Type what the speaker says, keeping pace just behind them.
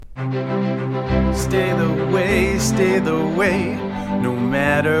Stay the way, no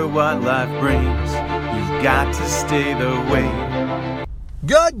matter what life brings, you've got to stay the way.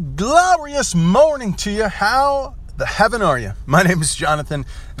 Good glorious morning to you. How the heaven are you? My name is Jonathan.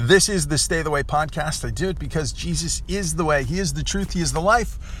 This is the Stay the Way podcast. I do it because Jesus is the way. He is the truth. He is the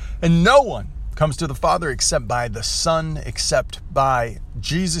life. And no one comes to the Father except by the Son, except by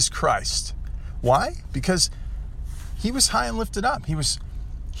Jesus Christ. Why? Because he was high and lifted up. He was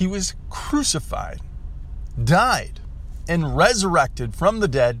crucified, died, and resurrected from the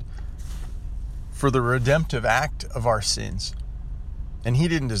dead for the redemptive act of our sins. And he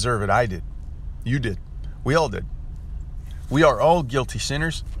didn't deserve it. I did. You did. We all did. We are all guilty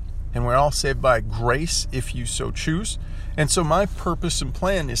sinners, and we're all saved by grace if you so choose. And so my purpose and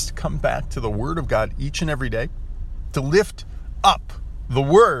plan is to come back to the Word of God each and every day, to lift up the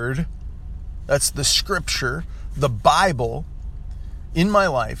Word, that's the Scripture, the Bible, in my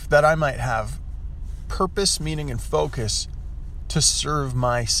life, that I might have purpose, meaning, and focus to serve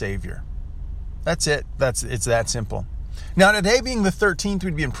my Savior. That's it. It's that simple. Now, today being the 13th,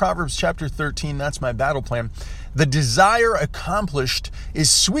 we'd be in Proverbs chapter 13. That's my battle plan. The desire accomplished is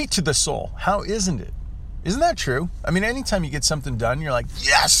sweet to the soul. How isn't it? Isn't that true? I mean, anytime you get something done, you're like,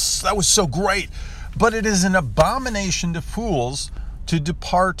 yes, that was so great. But it is an abomination to fools to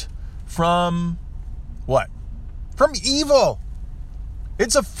depart from what? From evil.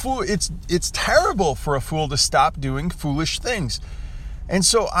 It's terrible for a fool to stop doing foolish things. And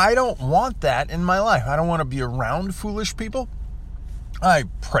so I don't want that in my life. I don't want to be around foolish people. I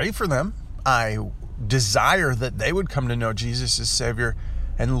pray for them. I desire that they would come to know Jesus as Savior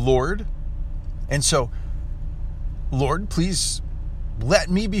and Lord. And so, Lord, please let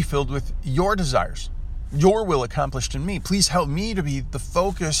me be filled with your desires, your will accomplished in me. Please help me to be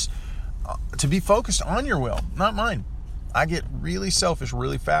focused on your will, not mine. I get really selfish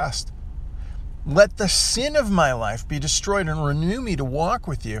really fast. Let the sin of my life be destroyed and renew me to walk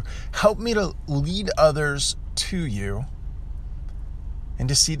with you. Help me to lead others to you and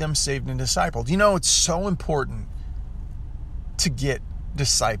to see them saved and discipled. You know, it's so important to get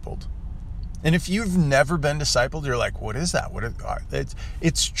discipled. And if you've never been discipled, you're like, what is that?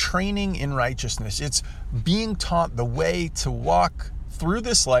 It's training in righteousness. It's being taught the way to walk through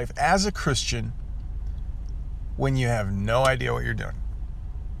this life as a Christian when you have no idea what you're doing.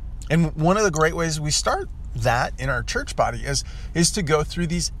 And one of the great ways we start that in our church body is to go through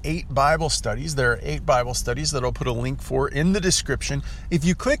these 8 Bible studies. There are 8 Bible studies that I'll put a link for in the description. If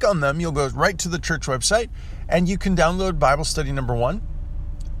you click on them, you'll go right to the church website and you can download Bible study number 1.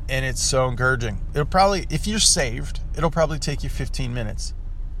 And it's so encouraging. If you're saved, it'll probably take you 15 minutes.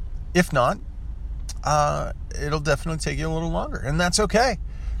 If not, it'll definitely take you a little longer. And that's okay.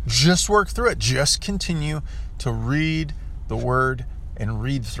 Just work through it. Just continue to read the Word and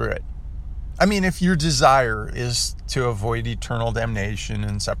read through it. I mean, if your desire is to avoid eternal damnation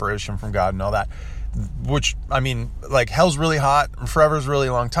and separation from God and all that, which, I mean, like hell's really hot and forever's a really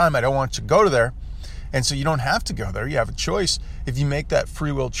long time. I don't want you to go to there. And so you don't have to go there. You have a choice. If you make that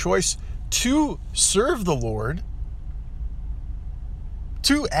free will choice to serve the Lord,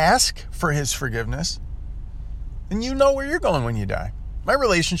 to ask for his forgiveness, then you know where you're going when you die. My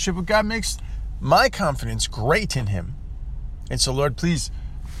relationship with God makes my confidence great in him. And so, Lord, please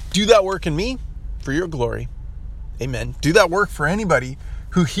do that work in me for your glory. Amen. Do that work for anybody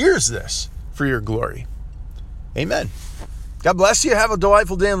who hears this for your glory. Amen. God bless you. Have a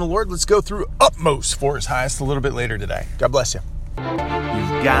delightful day in the Lord. Let's go through Utmost for his highest a little bit later today. God bless you.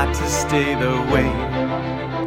 You've got to stay the way.